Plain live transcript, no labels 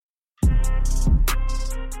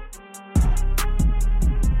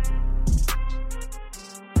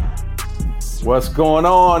What's going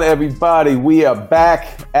on, everybody? We are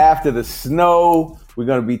back after the snow. We're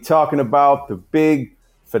going to be talking about the big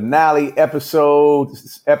finale episode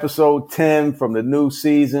 10 from the new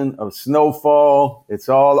season of Snowfall. It's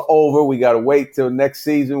all over. We got to wait till next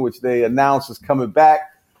season, which they announced is coming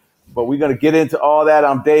back. But we're going to get into all that.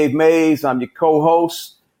 I'm Dave Mays. I'm your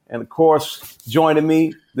co-host. And, of course, joining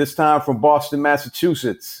me this time from Boston,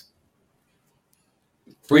 Massachusetts.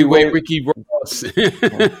 Freeway Ricky Ross.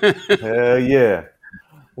 Hell yeah.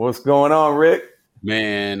 What's going on, Rick?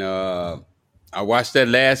 Man, I watched that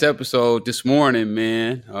last episode this morning,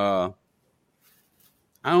 man. I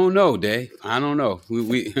don't know, Dave. I don't know.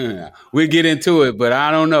 We'll get into it, but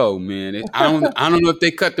I don't know, man. I don't know if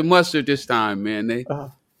they cut the mustard this time, man.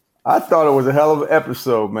 I thought it was a hell of an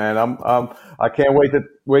episode, man. I can't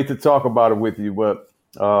wait to talk about it with you. But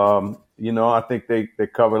I think they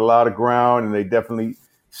covered a lot of ground, and they definitely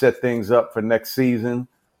set things up for next season.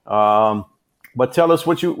 But tell us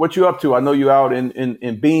what you up to. I know you're out in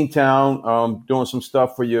Beantown doing some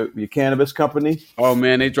stuff for your cannabis company. Oh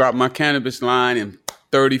man, they dropped my cannabis line in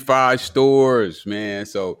 35 stores, man.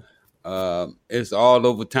 So it's all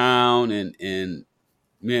over town, and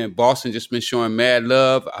man, Boston just been showing mad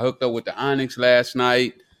love. I hooked up with the Onyx last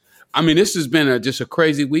night. I mean, this has been just a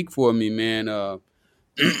crazy week for me, man. The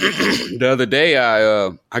other day,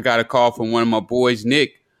 I got a call from one of my boys,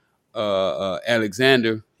 Nick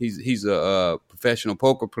Alexander. He's a professional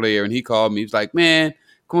poker player, and he called me. He's like, "Man,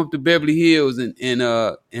 come up to Beverly Hills and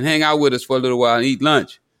hang out with us for a little while and eat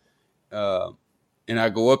lunch." And I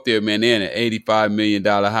go up there, man. They're in an $85 million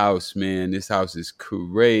house, man. This house is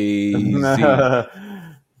crazy. Yeah,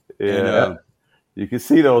 and, you can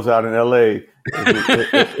see those out in LA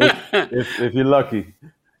if you're lucky.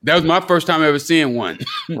 That was my first time ever seeing one.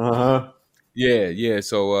 Uh-huh. Yeah.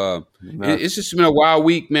 So it's just been a wild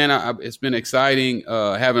week, man. It's been exciting,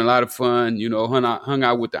 having a lot of fun. Hung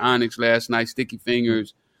out with the Onyx last night, Sticky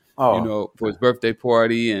Fingers, for his birthday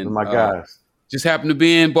party. And my guys. Just happened to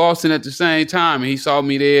be in Boston at the same time. And he saw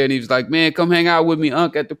me there, and he was like, "Man, come hang out with me,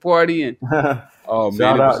 Unc, at the party." And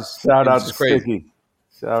shout out to crazy. Sticky.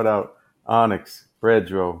 Shout out Onyx,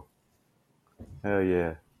 Bredro. Hell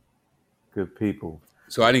yeah. Good people.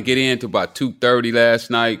 So I didn't get in until about 2:30 last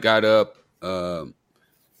night, got up. The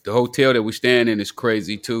hotel that we're staying in is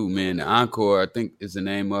crazy too, man. The Encore, I think is the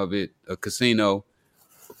name of it. A casino.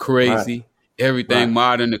 Crazy. Right. Everything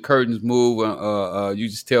modern. The curtains move. You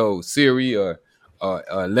just tell Siri or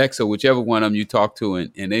Alexa, whichever one of them you talk to,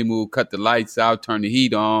 and they move, cut the lights out, turn the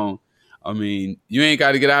heat on. I mean, you ain't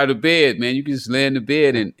got to get out of the bed, man. You can just lay in the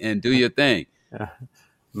bed and do your thing.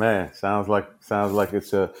 Man, sounds like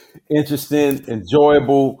it's a interesting,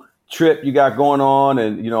 enjoyable trip you got going on.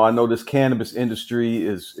 And, I know this cannabis industry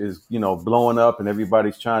is blowing up, and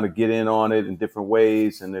everybody's trying to get in on it in different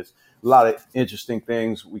ways. And there's a lot of interesting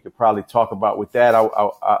things we could probably talk about with that.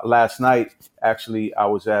 Last night, actually, I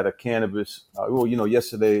was at a cannabis,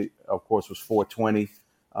 yesterday, of course, was 420.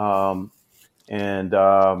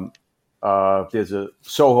 There's a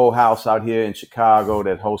Soho House out here in Chicago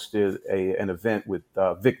that hosted an event with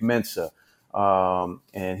Vic Mensa,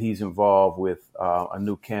 and he's involved with a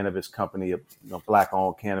new cannabis company, a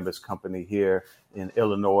black-owned cannabis company here in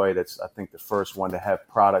Illinois. That's, I think, the first one to have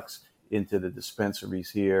products into the dispensaries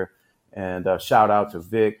here. And shout out to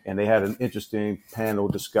Vic. And they had an interesting panel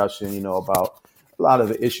discussion, about a lot of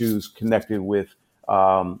the issues connected with,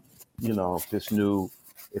 this new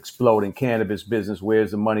exploding cannabis business.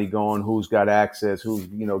 Where's the money going? Who's got access? Who's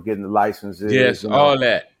getting the licenses? Yes, all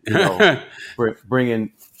that.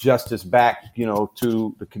 Bringing justice back,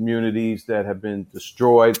 to the communities that have been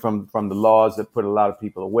destroyed from the laws that put a lot of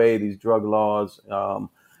people away. These drug laws,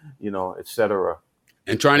 et cetera.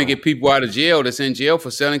 And trying to get people out of jail that's in jail for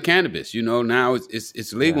selling cannabis. Now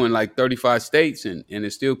it's legal in like 35 states, and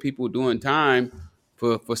there's still people doing time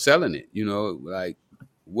for selling it. Like,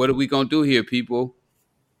 what are we gonna do here, people?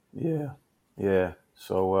 Yeah.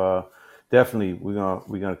 So definitely we're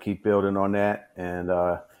gonna keep building on that, and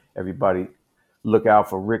everybody look out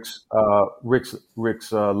for Rick's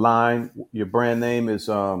line. Your brand name is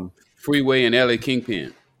Freeway and LA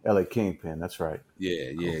Kingpin. LA Kingpin, that's right.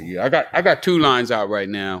 Yeah. I got 2 lines out right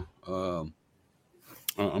now. I'm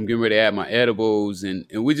getting ready to add my edibles, and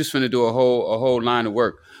we're just going to do a whole line of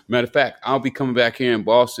work. Matter of fact, I'll be coming back here in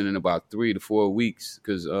Boston in about 3 to 4 weeks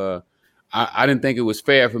because I didn't think it was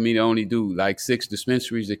fair for me to only do like 6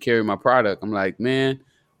 dispensaries that carry my product. I'm like, man,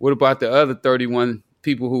 what about the other 31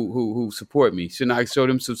 people who support me? Shouldn't I show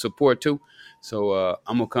them some support too? So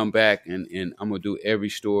I'm gonna come back and I'm gonna do every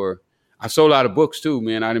store. I sold a lot of books too,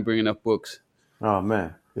 man. I didn't bring enough books. Oh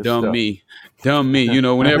man, Good Dumb stuff. me, dumb me. You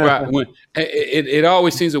know, when it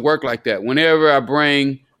always seems to work like that. Whenever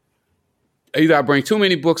either I bring too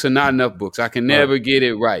many books or not enough books, I can never get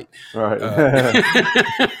it right. Right.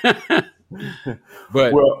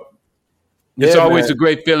 But Well, it's yeah, always man. a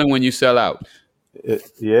great feeling when you sell out.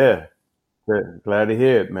 Yeah. Glad to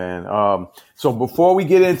hear it, man. So before we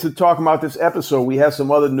get into talking about this episode, we have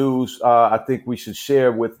some other news I think we should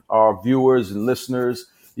share with our viewers and listeners.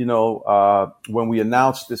 You know, when we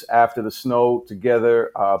announced this after the snow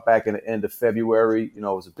together back in the end of February, you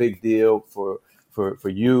know, it was a big deal for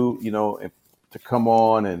you, you know, and to come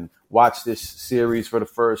on and watch this series for the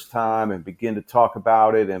first time and begin to talk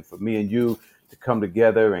about it, and for me and you to come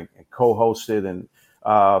together and co-host it. And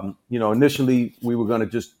you know, initially we were going to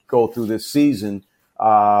just go through this season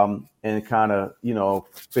and kind of, you know,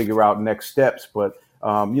 figure out next steps. But,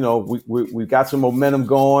 you know, we got some momentum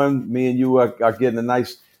going. Me and you are getting a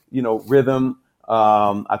nice, you know, rhythm.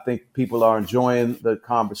 I think people are enjoying the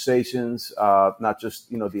conversations, not just,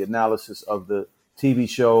 you know, the analysis of the TV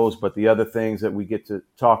shows, but the other things that we get to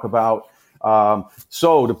talk about.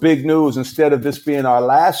 So the big news, instead of this being our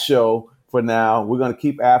last show, for now, we're going to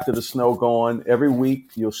keep After the Snow going every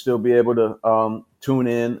week. You'll still be able to tune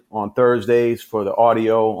in on Thursdays for the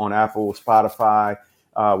audio on Apple, Spotify,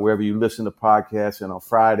 wherever you listen to podcasts. And on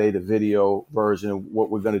Friday, the video version. What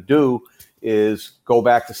we're going to do is go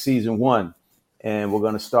back to season 1. And we're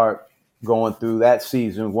going to start going through that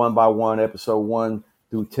season one by one, episode 1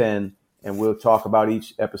 through 10. And we'll talk about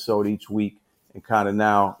each episode each week and kind of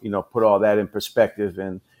now, you know, put all that in perspective.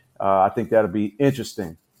 And I think that'll be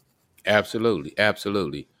interesting. Absolutely,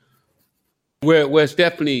 absolutely. Where it's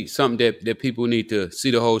definitely something that people need to see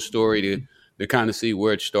the whole story to kind of see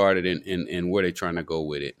where it started and where they're trying to go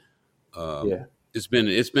with it. Yeah, it's been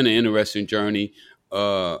an interesting journey.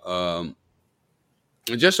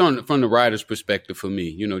 Just from the writer's perspective for me,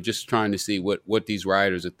 you know, just trying to see what these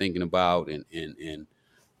writers are thinking about and and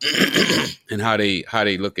how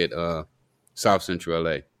they look at South Central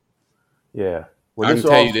LA. yeah. Well, I can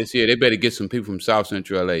tell you this here, they better get some people from South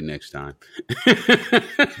Central LA next time.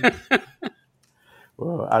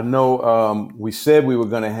 Well, I know we said we were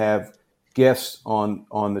going to have guests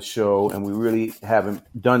on the show, and we really haven't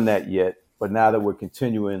done that yet. But now that we're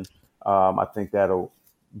continuing, I think that'll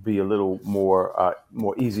be a little more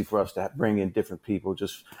easy for us to bring in different people.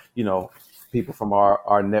 Just, you know, people from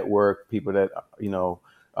our network, people that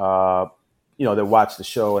that watch the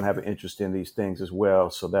show and have an interest in these things as well.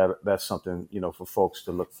 So that's something, you know, for folks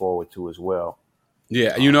to look forward to as well.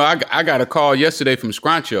 Yeah, you know, I got a call yesterday from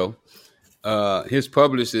Scrancho. His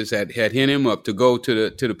publicist had hit him up to go to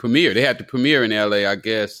the premiere. They had the premiere in LA, I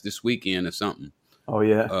guess, this weekend or something. Oh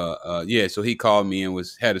yeah. Yeah. So he called me and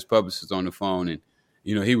had his publicist on the phone, and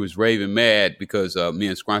you know he was raving mad because me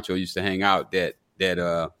and Scrancho used to hang out. That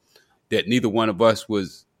neither one of us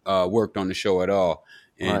was worked on the show at all,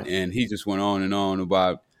 and he just went on and on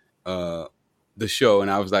about the show, and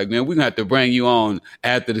I was like, man, we're gonna have to bring you on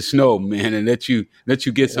after the snow, man, and let you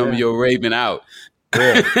get some of your raving out.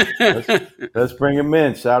 Yeah, let's bring him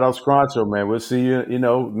in. Shout out Scrancho, man. We'll see you, you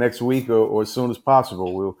know, next week or as soon as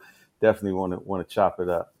possible. We'll definitely want to chop it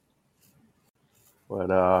up.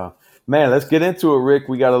 But man, let's get into it, Rick.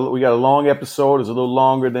 We got a long episode. It's a little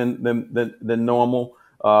longer than normal.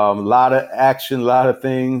 A lot of action, a lot of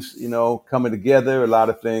things, you know, coming together. A lot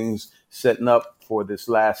of things setting up for this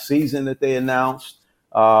last season that they announced.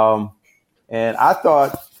 And I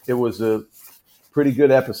thought it was a pretty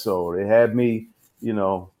good episode. It had me, you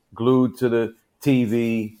know, glued to the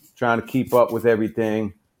TV, trying to keep up with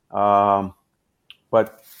everything. But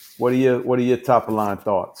what are your top of line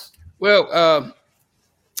thoughts? Well,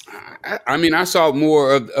 I mean, I saw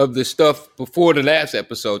more of the stuff before the last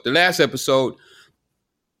episode. The last episode,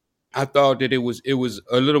 I thought that it was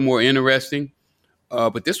a little more interesting,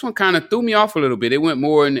 but this one kind of threw me off a little bit. It went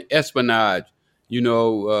more in espionage, you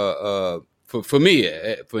know. For me,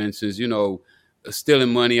 for instance, you know,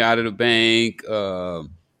 stealing money out of the bank, the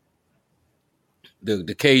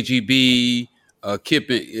KGB,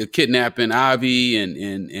 kidnapping Avi and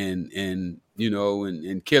you know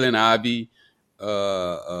and killing Avi.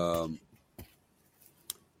 What's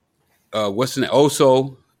the name?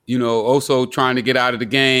 Oso trying to get out of the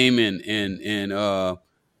game, and as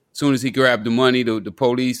soon as he grabbed the money, the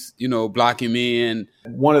police, you know, block him in.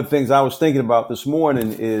 One of the things I was thinking about this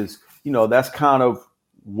morning is, you know, that's kind of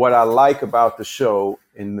what I like about the show,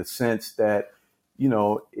 in the sense that, you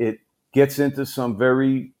know, it gets into some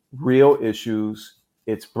very real issues.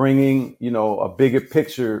 It's bringing, you know, a bigger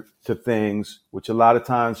picture to things, which a lot of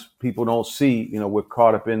times people don't see. You know, we're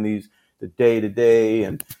caught up in the day to day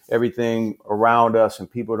and everything around us,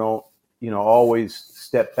 and people don't always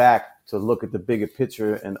step back to look at the bigger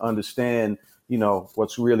picture and understand,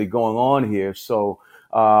 what's really going on here. So,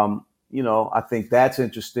 I think that's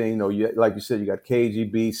interesting. Like you said, you got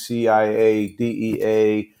KGB, CIA,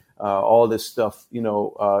 DEA, all this stuff,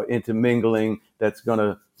 intermingling. That's they're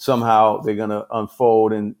gonna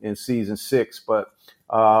unfold in season 6. But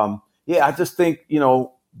I just think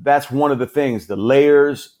that's one of the things, the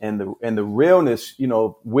layers and the realness,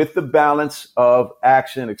 with the balance of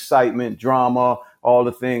action, excitement, drama, all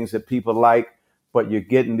the things that people like, but you're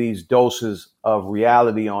getting these doses of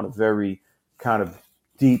reality on a very kind of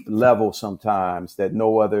deep level sometimes that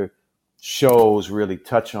no other shows really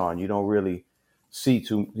touch on. You don't really see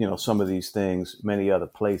some of these things many other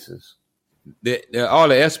places. All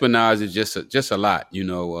the espionage is just a lot,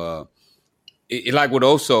 like with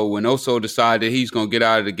Oso, when Oso decided he's going to get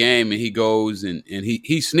out of the game, and he goes and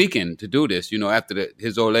he's sneaking to do this, after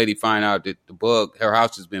his old lady find out that her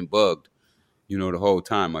house has been bugged, the whole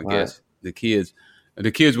time. I guess the kids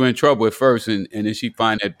were in trouble at first, and then she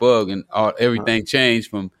find that bug, and everything changed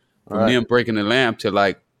from them breaking the lamp to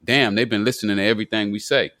like, damn, they've been listening to everything we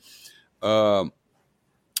say.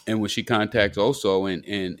 And when she contacts Oso,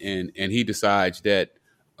 and he decides that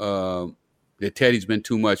Teddy's been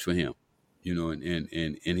too much for him,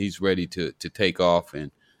 and he's ready to take off, and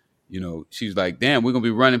she's like, damn, we're gonna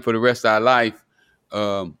be running for the rest of our life.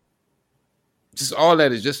 Just all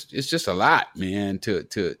that is it's just a lot, man, to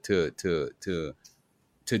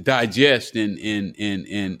digest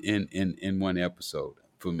in one episode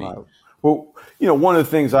for me. Right. Well, one of the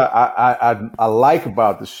things I like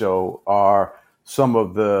about the show are some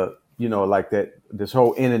of the, like this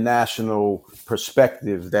whole international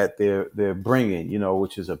perspective that they're bringing,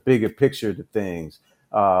 which is a bigger picture to things.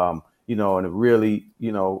 And it really,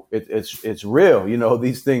 it's real.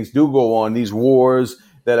 These things do go on, these wars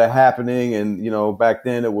that are happening. And, back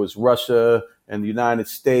then it was Russia and the United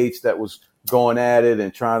States that was going at it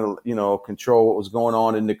and trying to, control what was going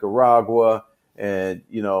on in Nicaragua, and,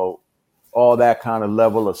 all that kind of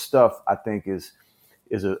level of stuff, I think is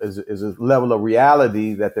a level of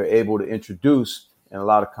reality that they're able to introduce, and a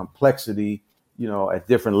lot of complexity, at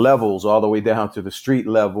different levels, all the way down to the street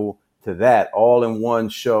level, to that, all in one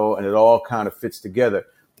show, and it all kind of fits together.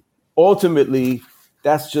 Ultimately,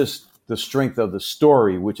 that's just the strength of the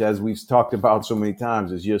story, which, as we've talked about so many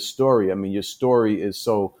times, is your story. I mean, your story is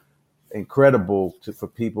so incredible for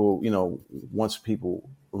people, once people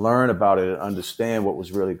learn about it and understand what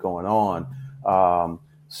was really going on.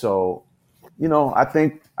 So, I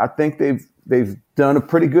think they've done a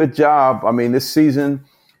pretty good job. I mean, this season,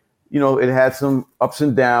 it had some ups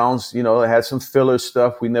and downs. It had some filler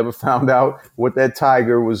stuff. We never found out what that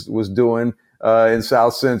tiger was doing in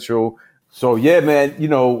South Central. So yeah, man,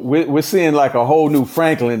 we're seeing like a whole new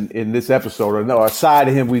Franklin in this episode. Or no, a side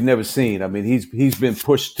of him we've never seen. I mean, he's been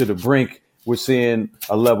pushed to the brink. We're seeing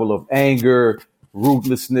a level of anger,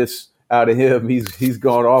 ruthlessness out of him. He's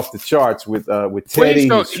gone off the charts with Teddy.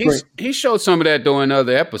 Well, he showed some of that during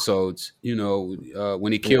other episodes.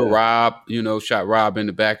 When he killed Rob, shot Rob in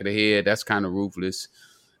the back of the head. That's kind of ruthless.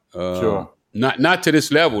 Sure. Not to this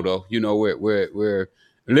level though. Where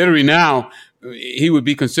literally now he would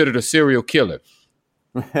be considered a serial killer.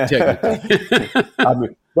 Technically. I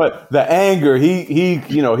mean, but the anger,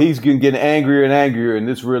 he's getting angrier and angrier, and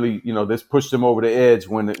this really, this pushed him over the edge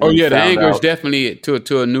when the anger is definitely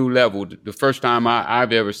to a new level. The first time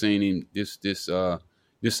I've ever seen him this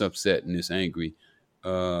upset and this angry.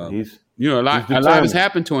 A lot has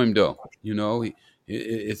happened to him though.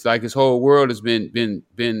 It's like his whole world has been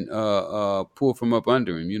pulled from up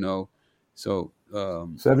under him. So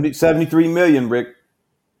 73 million, Rick.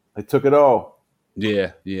 They took it all.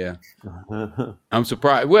 Yeah. I'm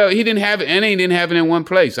surprised. Well, he didn't have it, and he didn't have it in one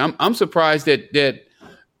place. I'm surprised that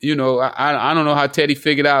I don't know how Teddy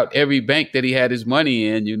figured out every bank that he had his money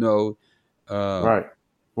in. Right.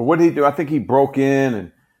 Well, what did he do? I think he broke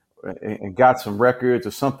in and got some records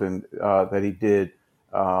or something that he did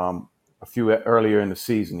a few earlier in the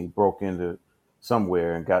season. He broke into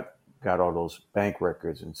somewhere and got all those bank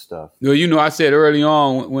records and stuff. I said early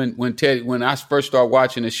on when I first started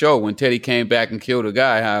watching the show, when Teddy came back and killed a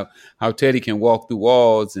guy, how Teddy can walk through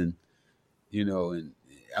walls, and I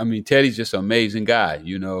mean, Teddy's just an amazing guy,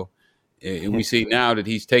 and we see now that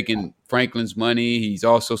he's taking Franklin's money. He's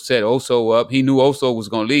also set Oso up. He knew Oso was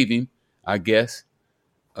going to leave him, I guess.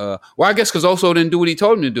 I guess because Oso didn't do what he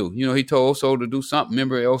told him to do. He told Oso to do something.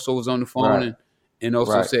 Remember, Oso was on the phone, right. And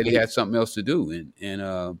Oso said he had something else to do.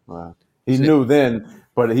 And he knew then,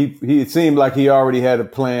 but it seemed like he already had a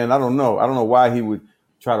plan. I don't know why he would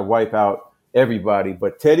try to wipe out everybody,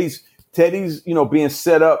 but Teddy's being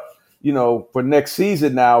set up for next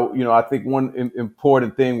season now, I think one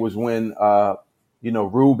important thing was when,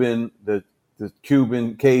 Ruben, the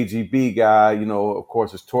Cuban KGB guy, of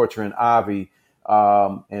course, is torturing Avi.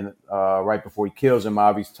 And right before he kills him,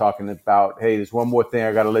 Avi's talking about, hey, there's one more thing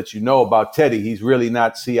I got to let you know about Teddy. He's really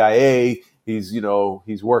not CIA. He's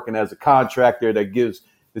working as a contractor that gives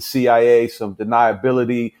the CIA some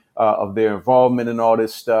deniability of their involvement in all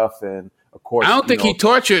this stuff. And of course, I don't think he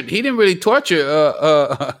didn't really torture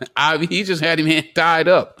Avi. He just had him tied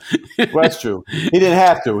up. Well, that's true. He didn't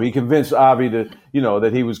have to. He convinced Avi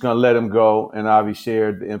that he was going to let him go, and Avi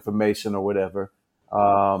shared the information or whatever.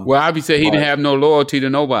 Well, Avi said he didn't have no loyalty to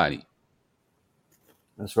nobody.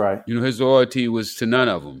 That's right. His loyalty was to none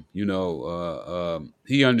of them.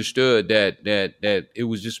 He understood that it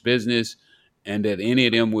was just business, and that any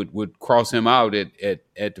of them would cross him out at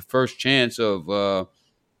the first chance of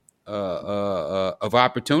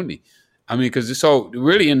opportunity. I mean, because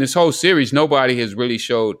really in this whole series, nobody has really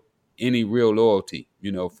showed any real loyalty.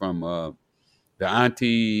 From the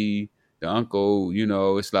auntie, the uncle.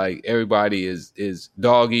 It's like everybody is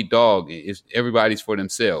dog eat dog. Everybody's for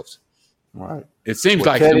themselves. Right. It seems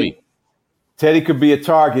like to me. Teddy could be a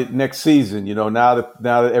target next season. Now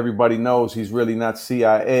that everybody knows he's really not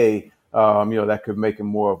CIA. That could make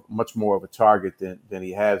him much more of a target than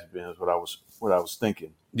he has been. Is what I was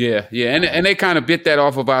thinking. Yeah, and they kind of bit that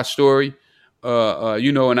off of our story.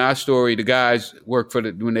 In our story, the guys worked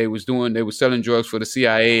when they were selling drugs for the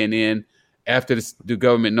CIA, and then after the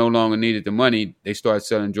government no longer needed the money, they started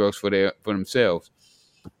selling drugs for themselves.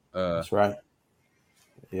 That's right.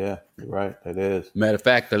 Yeah, you're right. That is. Matter of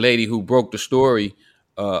fact, the lady who broke the story,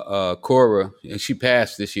 Cora, and she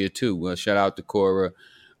passed this year too. Shout out to Cora.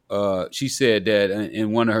 She said that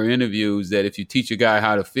in one of her interviews that if you teach a guy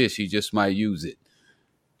how to fish, he just might use it.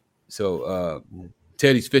 So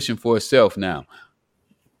Teddy's fishing for himself now.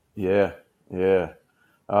 Yeah.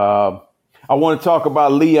 I want to talk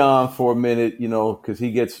about Leon for a minute, because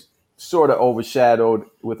he gets sort of overshadowed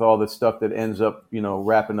with all the stuff that ends up,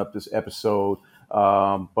 wrapping up this episode.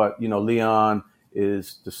 But Leon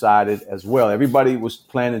is decided as well. Everybody was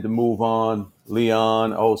planning to move on.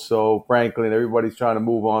 Leon, also Franklin, everybody's trying to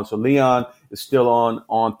move on. So Leon is still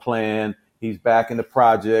on plan. He's back in the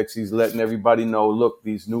projects. He's letting everybody know, look,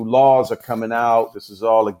 these new laws are coming out. This is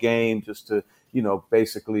all a game just to,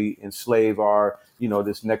 basically enslave our,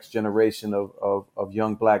 this next generation of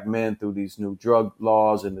young black men through these new drug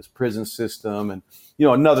laws and this prison system. And,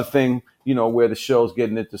 another thing, where the show's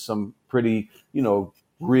getting into some pretty,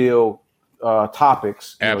 real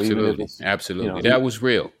topics. Absolutely. That was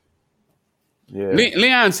real. Yeah.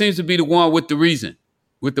 Leon seems to be the one with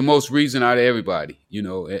the most reason out of everybody,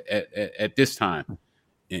 at this time,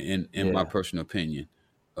 in my personal opinion.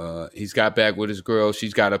 He's got back with his girl.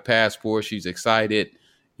 She's got a passport. She's excited,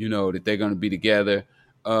 that they're going to be together.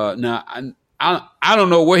 Now, I don't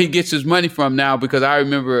know where he gets his money from now, because I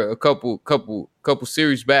remember a couple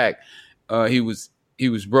series back, he was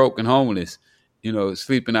broke and homeless,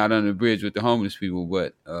 sleeping out under the bridge with the homeless people.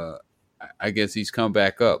 But I guess he's come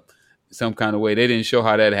back up some kind of way. They didn't show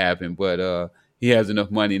how that happened, but he has enough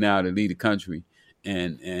money now to lead the country,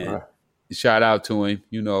 and right. Shout out to him.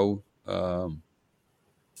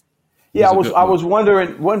 I was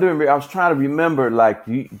wondering. I was trying to remember. Like,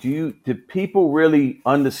 did people really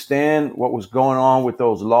understand what was going on with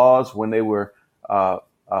those laws when they were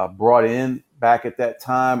brought in back at that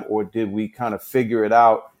time, or did we kind of figure it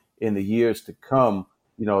out in the years to come?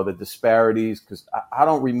 The disparities, because I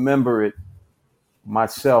don't remember it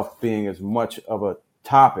myself being as much of a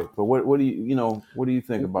topic. But what do you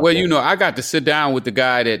think about that? Well, I got to sit down with the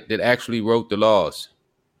guy that actually wrote the laws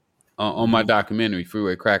on my documentary,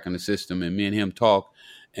 Freeway Cracking the System, and me and him talked.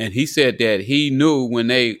 And he said that he knew when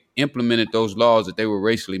they implemented those laws that they were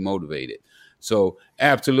racially motivated. So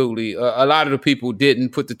absolutely, a lot of the people didn't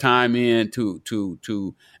put the time in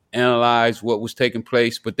to analyze what was taking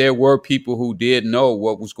place, but there were people who did know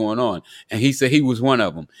what was going on. And he said he was one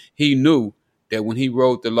of them. He knew that when he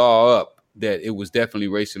wrote the law up, that it was definitely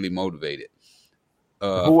racially motivated.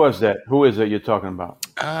 Who was that? Who is it you're talking about?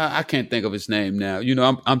 I can't think of his name now.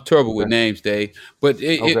 I'm terrible with names, Dave. But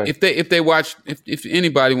if they watch, if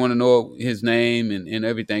anybody want to know his name and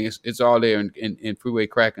everything, it's all there in Freeway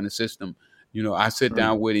Cracking the System. I sit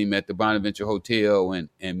down with him at the Bonaventure Hotel, and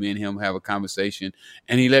me and him have a conversation,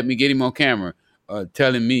 and he let me get him on camera,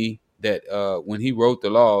 telling me that when he wrote the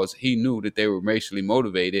laws, he knew that they were racially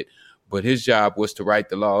motivated, but his job was to write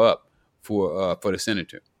the law up for the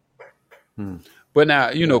senator. But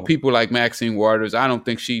now, people like Maxine Waters, I don't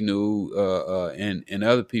think she knew, and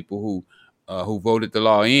other people who voted the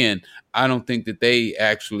law in, I don't think that they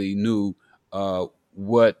actually knew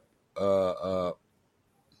what the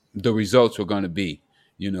results were going to be.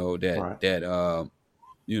 Right. That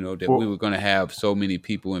Well, we were going to have so many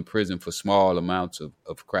people in prison for small amounts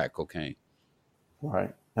of crack cocaine.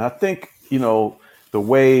 right. And I think, the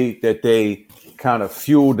way that they kind of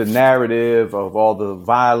fueled the narrative of all the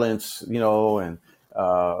violence, and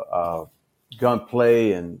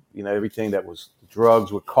gunplay and, everything that was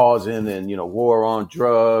drugs were causing and, war on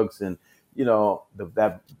drugs and,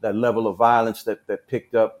 that level of violence that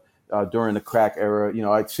picked up during the crack era.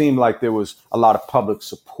 It seemed like there was a lot of public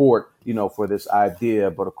support, for this idea.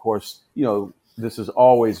 But of course, this has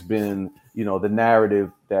always been, the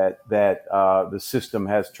narrative that the system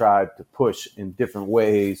has tried to push in different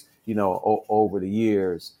ways, over the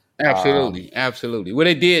years. Absolutely. Well,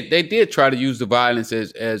 they did try to use the violence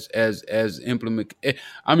as implement.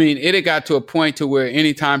 I mean, it had got to a point to where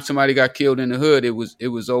anytime somebody got killed in the hood, it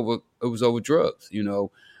was over drugs.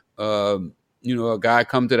 A guy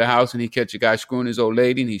come to the house and he catch a guy screwing his old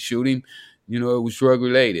lady and he shoot him. It was drug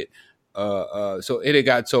related. So it had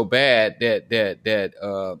got so bad that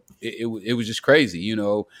it was just crazy.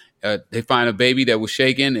 They find a baby that was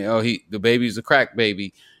shaking. The baby's a crack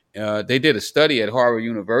baby. They did a study at Harvard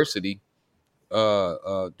University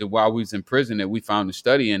while we was in prison that we found a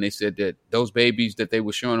study, and they said that those babies that they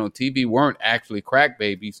were showing on TV weren't actually crack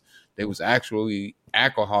babies. They was actually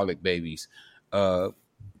alcoholic babies.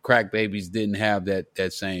 Crack babies didn't have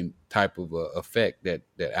that same type of effect that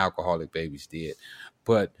alcoholic babies did.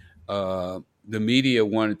 But the media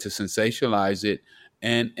wanted to sensationalize it.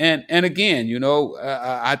 And again,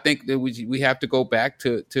 I think that we have to go back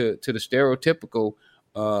to the stereotypical,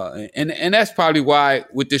 and that's probably why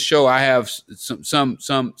with this show I have some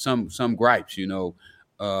gripes,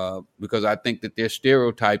 because I think that they're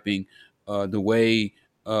stereotyping the way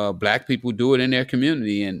Black people do it in their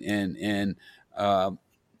community, and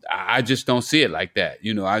I just don't see it like that.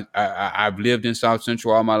 I've lived in South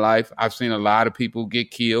Central all my life. I've seen a lot of people get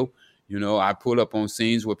killed. I pull up on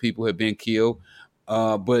scenes where people have been killed.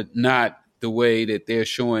 But not the way that they're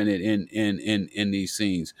showing it in these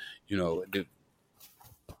scenes.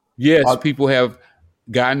 Yes, people have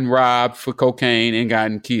gotten robbed for cocaine and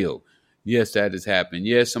gotten killed. Yes, that has happened.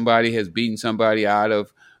 Yes, somebody has beaten somebody out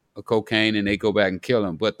of cocaine and they go back and kill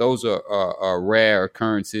them. But those are rare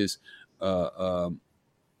occurrences.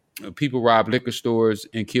 People rob liquor stores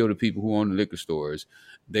and kill the people who own the liquor stores.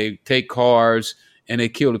 They take cars and they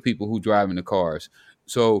kill the people who drive in the cars.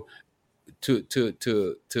 So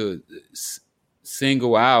to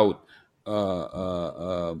single out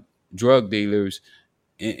drug dealers,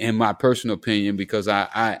 in my personal opinion, because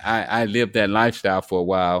I lived that lifestyle for a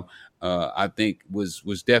while, I think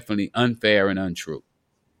was definitely unfair and untrue.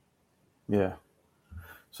 Yeah.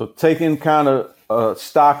 So taking kind of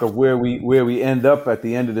stock of where we end up at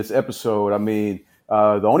the end of this episode, I mean,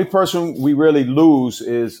 the only person we really lose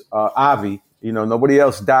is Avi. Nobody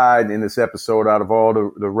else died in this episode out of all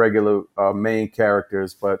the regular main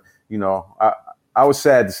characters. But, I was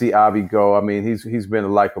sad to see Avi go. I mean, he's been a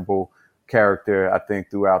likable character, I think,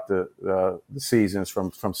 throughout the seasons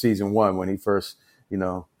from season one when he first,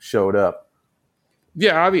 showed up.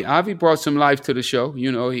 Yeah, Avi brought some life to the show.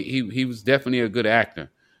 He was definitely a good actor.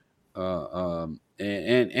 And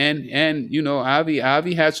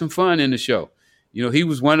Avi had some fun in the show. He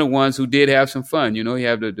was one of the ones who did have some fun. He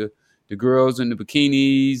had the girls in the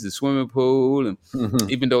bikinis, the swimming pool, and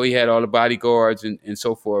even though he had all the bodyguards and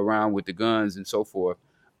so forth around with the guns and so forth,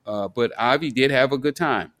 but Avi did have a good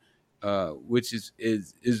time, which is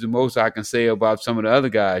the most I can say about some of the other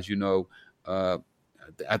guys.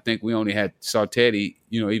 I think we only saw Teddy,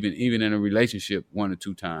 even in a relationship one or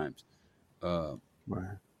two times.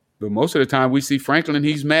 Right. But most of the time we see Franklin,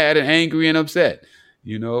 he's mad and angry and upset,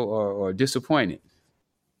 or disappointed.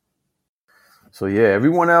 So yeah,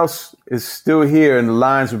 everyone else is still here and the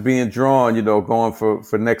lines are being drawn, going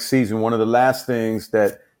for next season. One of the last things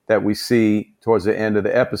that we see towards the end of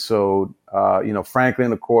the episode,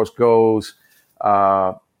 Franklin, of course, goes,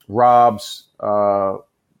 robs,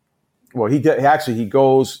 he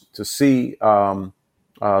goes to see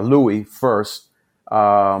Louie first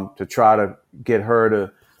to try to get her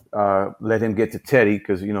to let him get to Teddy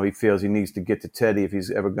because, he feels he needs to get to Teddy if he's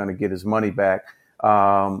ever going to get his money back.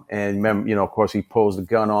 And remember, of course, he pulls the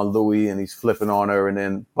gun on Louie and he's flipping on her, and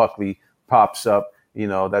then Buckley pops up.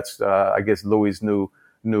 That's I guess Louie's new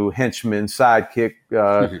henchman sidekick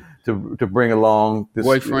to bring along this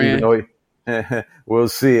boyfriend. We'll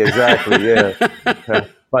see exactly. Yeah,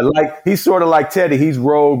 but he's sort of like Teddy. He's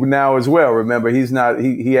rogue now as well. Remember, he's not.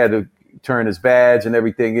 He had to turn his badge and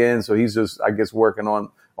everything in, so he's just I guess working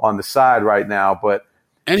on the side right now. But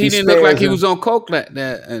And he she didn't look like spares he him. was on coke last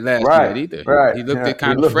night Right, either. right. He looked Yeah,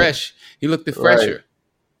 kind of fresh. He looked right, fresher.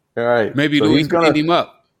 right. Maybe So Louis he's gonna cleaned him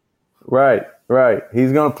up. right, right.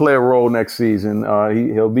 He's gonna play a role next season.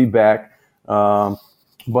 He'll be back.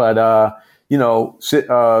 But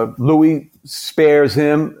Louis spares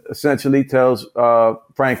him. Essentially, tells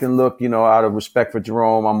Franklin, "Look, out of respect for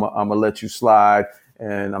Jerome, I'm gonna let you slide,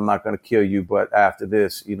 and I'm not gonna kill you. But after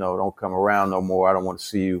this, don't come around no more. I don't want to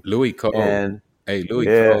see you." Louis cold. And Hey, Louis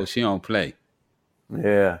yeah, cold. She don't play.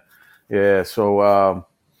 yeah, yeah. So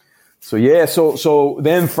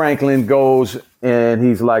then Franklin goes and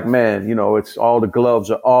he's like, man, it's all the gloves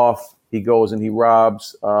are off. He goes and he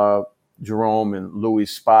robs Jerome and Louis'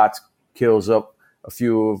 spots, kills up a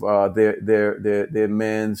few of their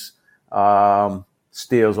men's,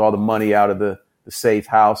 steals all the money out of the safe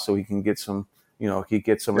house so he can get some, he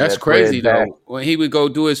gets some of That's that crazy bread back. though. When he would go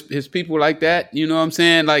do his people like that, you know what I'm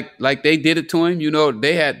saying? Like they did it to him.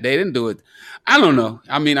 They didn't do it. I don't know.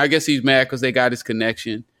 I mean, I guess he's mad because they got his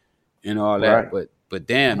connection and all that. Right. But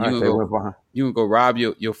damn, Right. They went behind. you gonna go rob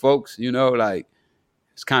your folks? Like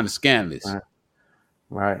it's kind of scandalous.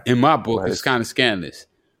 Right. In my book, But it's kind of scandalous.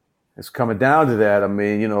 it's coming down to that. I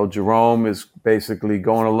mean, Jerome is basically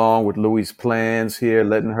going along with Louis' plans here,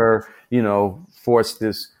 letting her, force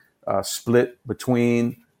this split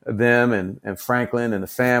between them and Franklin and the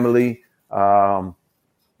family. And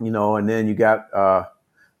then you got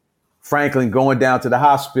Franklin going down to the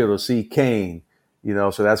hospital to see Kane.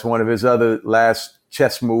 So that's one of his other last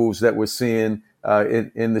chess moves that we're seeing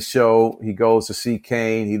in the show. He goes to see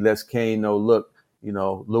Kane. He lets Kane know, look,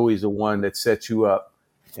 Louis is the one that set you up.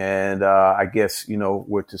 And I guess,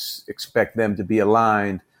 we're to expect them to be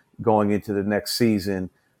aligned going into the next season.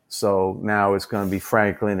 So now it's going to be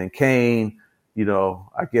Franklin and Kane,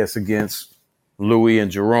 I guess against Louis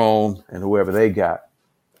and Jerome and whoever they got.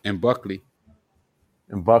 And Buckley.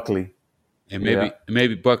 And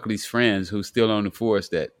maybe Buckley's friends who's still on the force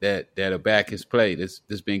that are back his play. That's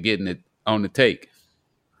been getting it on the take.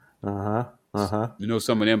 Some of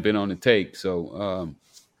them been on the take. So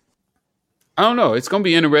I don't know. It's gonna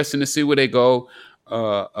be interesting to see where they go.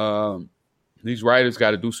 These writers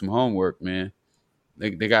got to do some homework, man. They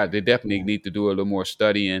definitely need to do a little more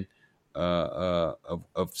studying of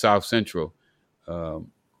South Central.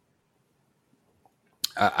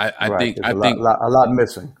 I think a lot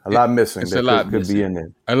missing. A lot missing. It's a lot could missing. Be in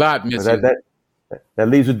there. A lot missing. That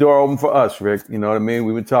leaves the door open for us, Rick. You know what I mean?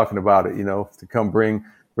 We've been talking about it. To come bring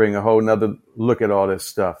a whole nother look at all this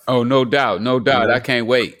stuff. Oh, no doubt. Yeah. I can't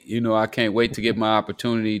wait. I can't wait to get my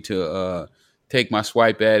opportunity to take my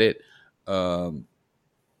swipe at it.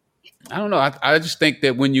 I don't know. I just think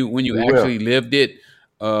that when you actually lived it,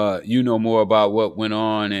 more about what went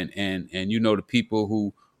on and the people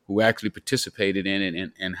who actually participated in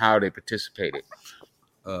it and how they participated.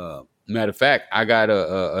 Matter of fact, I got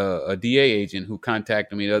a DA agent who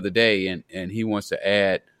contacted me the other day, and he wants to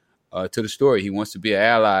add to the story. He wants to be an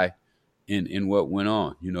ally in what went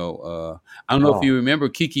on. I don't know if you remember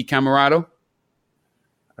Kiki Camarado.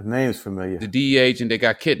 The name's familiar. The DE agent that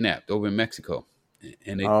got kidnapped over in Mexico,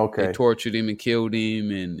 and they tortured him and killed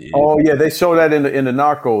him. And they show that in the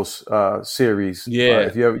Narcos series. Yeah,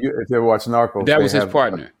 if you ever watch Narcos, that was his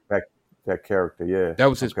partner. That character, yeah, that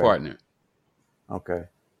was his partner. Okay.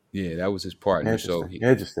 Yeah, that was his partner.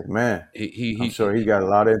 Interesting, man. I'm sure he got a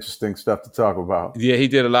lot of interesting stuff to talk about. Yeah, he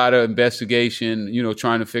did a lot of investigation,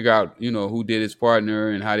 trying to figure out, who did his partner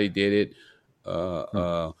and how they did it.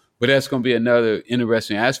 But that's going to be another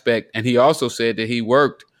interesting aspect. And he also said that he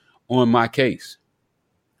worked on my case.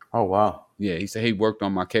 Oh, wow. Yeah, he said he worked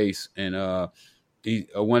on my case. And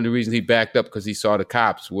one of the reasons he backed up because he saw the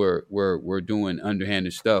cops were doing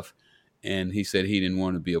underhanded stuff. And he said he didn't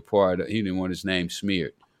want to be a part of, he didn't want his name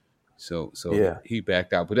smeared. So he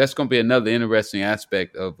backed out. But that's going to be another interesting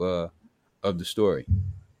aspect of the story.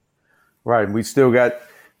 Right. We still got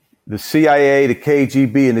the CIA, the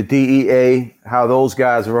KGB, and the DEA, how those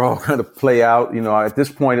guys are all going to play out. At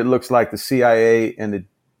this point, it looks like the CIA and the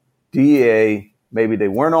DEA, maybe they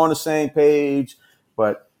weren't on the same page.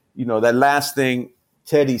 But, that last thing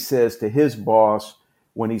Teddy says to his boss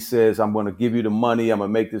when he says, I'm going to give you the money, I'm going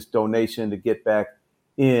to make this donation to get back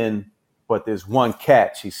in. But there's one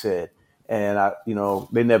catch, he said. And,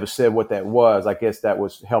 they never said what that was. I guess that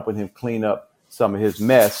was helping him clean up some of his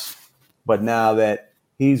mess. But now that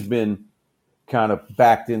he's been kind of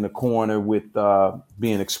backed in the corner with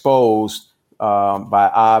being exposed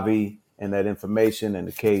by Avi and that information and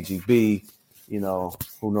the KGB,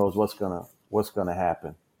 who knows what's gonna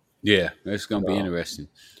happen. Yeah, it's gonna be interesting.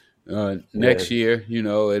 Next year,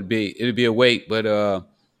 it'd be a wait, but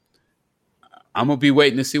I'm gonna be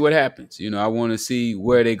waiting to see what happens. You know, I want to see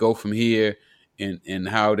where they go from here and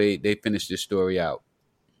how they finish this story out.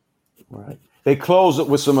 Right. They close it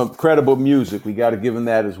with some incredible music. We got to give them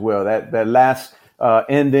that as well. That last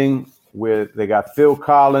ending where they got Phil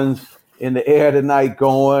Collins in the air tonight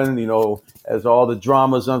going, you know, as all the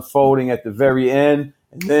drama's unfolding at the very end.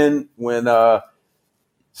 And then when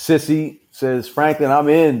Sissy says, "Franklin, I'm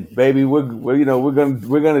in, baby. We're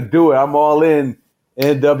gonna do it. I'm all in."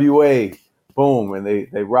 NWA, boom, and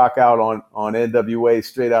they rock out on NWA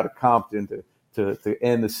straight out of Compton to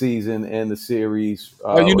end the season, end the series.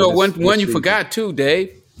 You know, one you forgot too,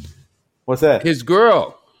 Dave. What's that? His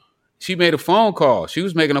girl. She made a phone call. She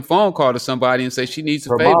was making a phone call to somebody and say she needs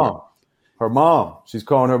a favor. Her mom. She's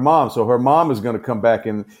calling her mom. So her mom is going to come back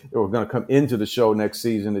or going to come into the show next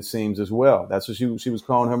season, it seems, as well. That's what she was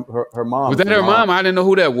calling her mom. Was that her mom? I didn't know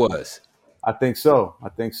who that was. I think so.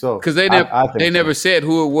 Because they never said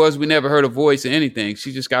who it was. We never heard a voice or anything.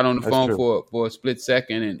 She just got on the phone for a split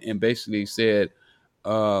second and basically said,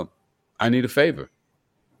 I need a favor.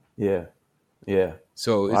 Yeah. Yeah.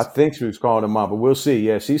 So I think she was calling her mom, but we'll see.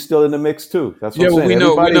 Yeah, she's still in the mix too. That's what I'm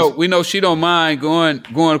saying. We know she don't mind going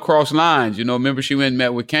across lines. You know, remember she went and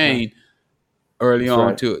met with Kane early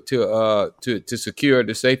on to secure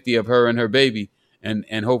the safety of her and her baby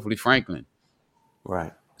and hopefully Franklin.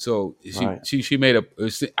 Right. So she made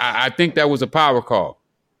I think that was a power call.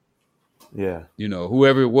 Yeah. You know,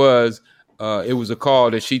 whoever it was a call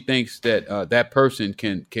that she thinks that that person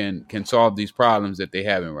can solve these problems that they're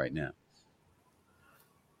having right now.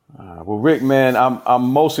 Well, Rick, man, I'm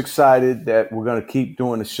most excited that we're going to keep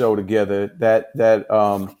doing the show together. That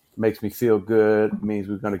makes me feel good. It means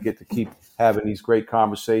we're going to get to keep having these great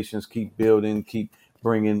conversations, keep building, keep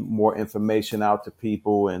bringing more information out to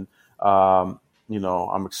people. And, you know,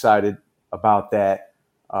 I'm excited about that.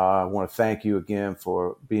 I want to thank you again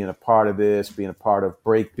for being a part of this, being a part of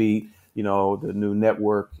Breakbeat, you know, the new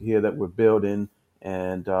network here that we're building.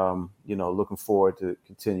 And, you know, looking forward to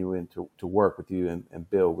continuing to work with you and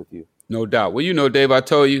build with you. No doubt. Well, you know, Dave, I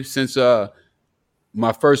told you since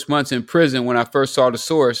my first months in prison, when I first saw the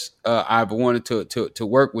source, I've wanted to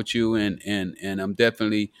work with you. And I'm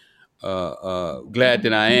definitely glad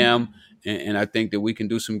that I am. And I think that we can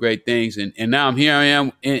do some great things. And now I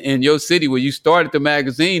am in your city where you started the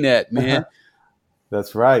magazine at, man.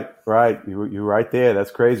 That's right. Right. You're right there.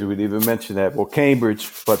 That's crazy. We didn't even mention that. Well, Cambridge,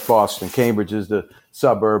 but Boston. Cambridge is the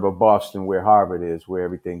suburb of Boston where Harvard is, where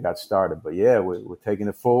everything got started. But yeah, we're taking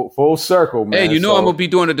it full circle, man. Hey, I'm going to be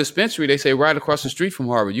doing a dispensary. They say right across the street from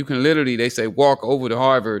Harvard. You can literally, they say, walk over to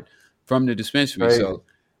Harvard from the dispensary. Crazy. So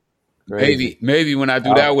maybe when I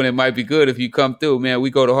do that one, it might be good if you come through, man.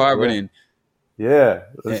 We go to Harvard and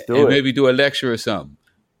let's do it. Maybe do a lecture or something.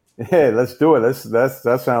 Yeah, let's do it.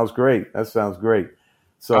 That sounds great. That sounds great.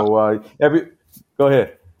 So go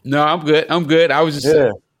ahead. No, I'm good. I was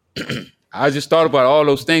just I just thought about all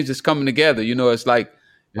those things that's coming together. You know, it's like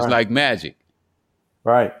magic.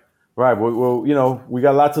 Right. Well, you know, we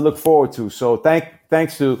got a lot to look forward to. So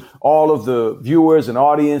thanks to all of the viewers and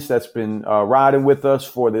audience that's been riding with us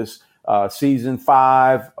for this season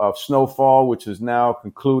 5 of Snowfall, which is now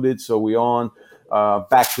concluded. So we're on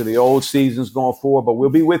back to the old seasons going forward, but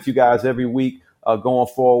we'll be with you guys every week going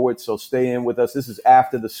forward. So stay in with us. This is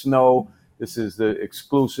After the Snow. This is the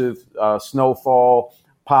exclusive Snowfall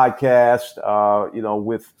podcast, you know,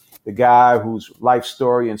 with the guy whose life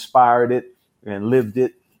story inspired it and lived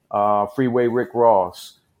it, Freeway Rick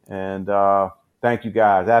Ross. And thank you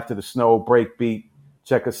guys. After the Snow, Breakbeat.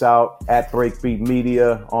 Check us out at Breakbeat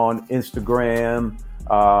Media on Instagram,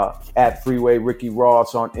 at Freeway Ricky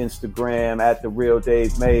Ross on Instagram, at The Real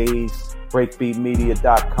Dave Mays,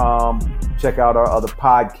 breakbeatmedia.com. Check out our other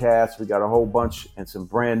podcasts. We got a whole bunch and some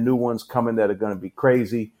brand new ones coming that are going to be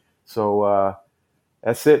crazy. So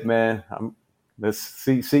that's it, man. Let's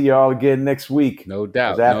see y'all again next week. No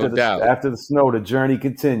doubt. After the snow, the journey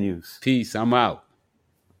continues. Peace. I'm out.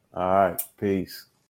 All right. Peace.